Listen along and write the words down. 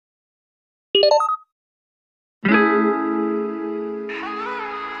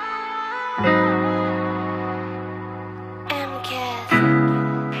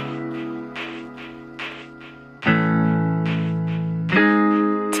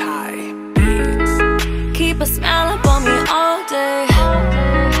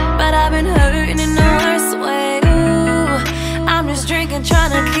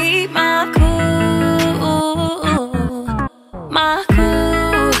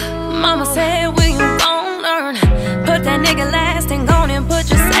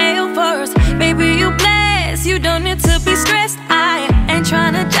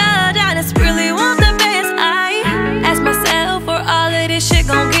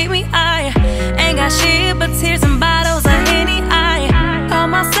keep me high. Ain't got shit but tears and bottles of Henny. I call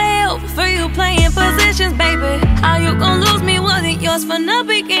myself for you playing positions, baby. How you gon' lose me? Wasn't yours from the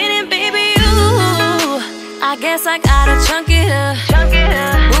beginning, baby. Ooh, I guess I gotta chunk it up.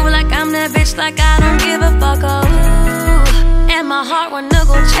 Move like I'm that bitch, like I don't give a fuck. Oh, and my heart wanna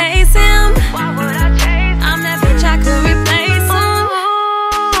go chase him. Why would I chase him? I'm that bitch, I could replace him.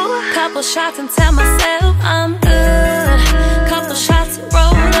 Couple shots and tell myself I'm good. Couple shots and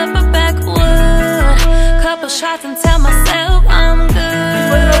roll up a backwood. Couple shots and tell myself I'm good.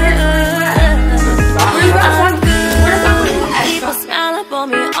 I'm good. People smile up on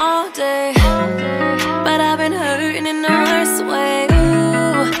me all day, but I've been hurting in the worst way.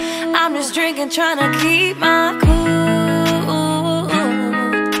 Ooh, I'm just drinking, trying to keep my cool,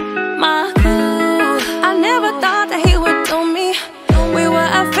 my cool. I never thought that he would do me. We were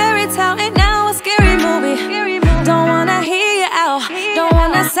a fairy tale and now a scary movie. Don't wanna hear you out, don't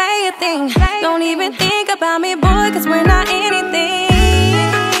wanna say a thing. Don't even think about me, boy, cause we're not anything.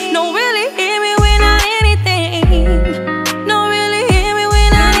 Don't really hear me, we're not anything. Don't really hear me,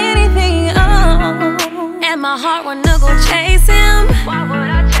 we're not anything. Oh, and my heart wanna go chase him. Why would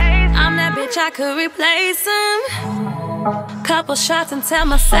I chase him? I'm that bitch, I could replace him. Couple shots and tell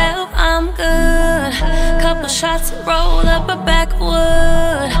myself I'm good. Couple shots and roll up a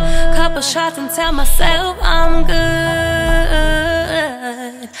backwood. Couple shots and tell myself I'm good.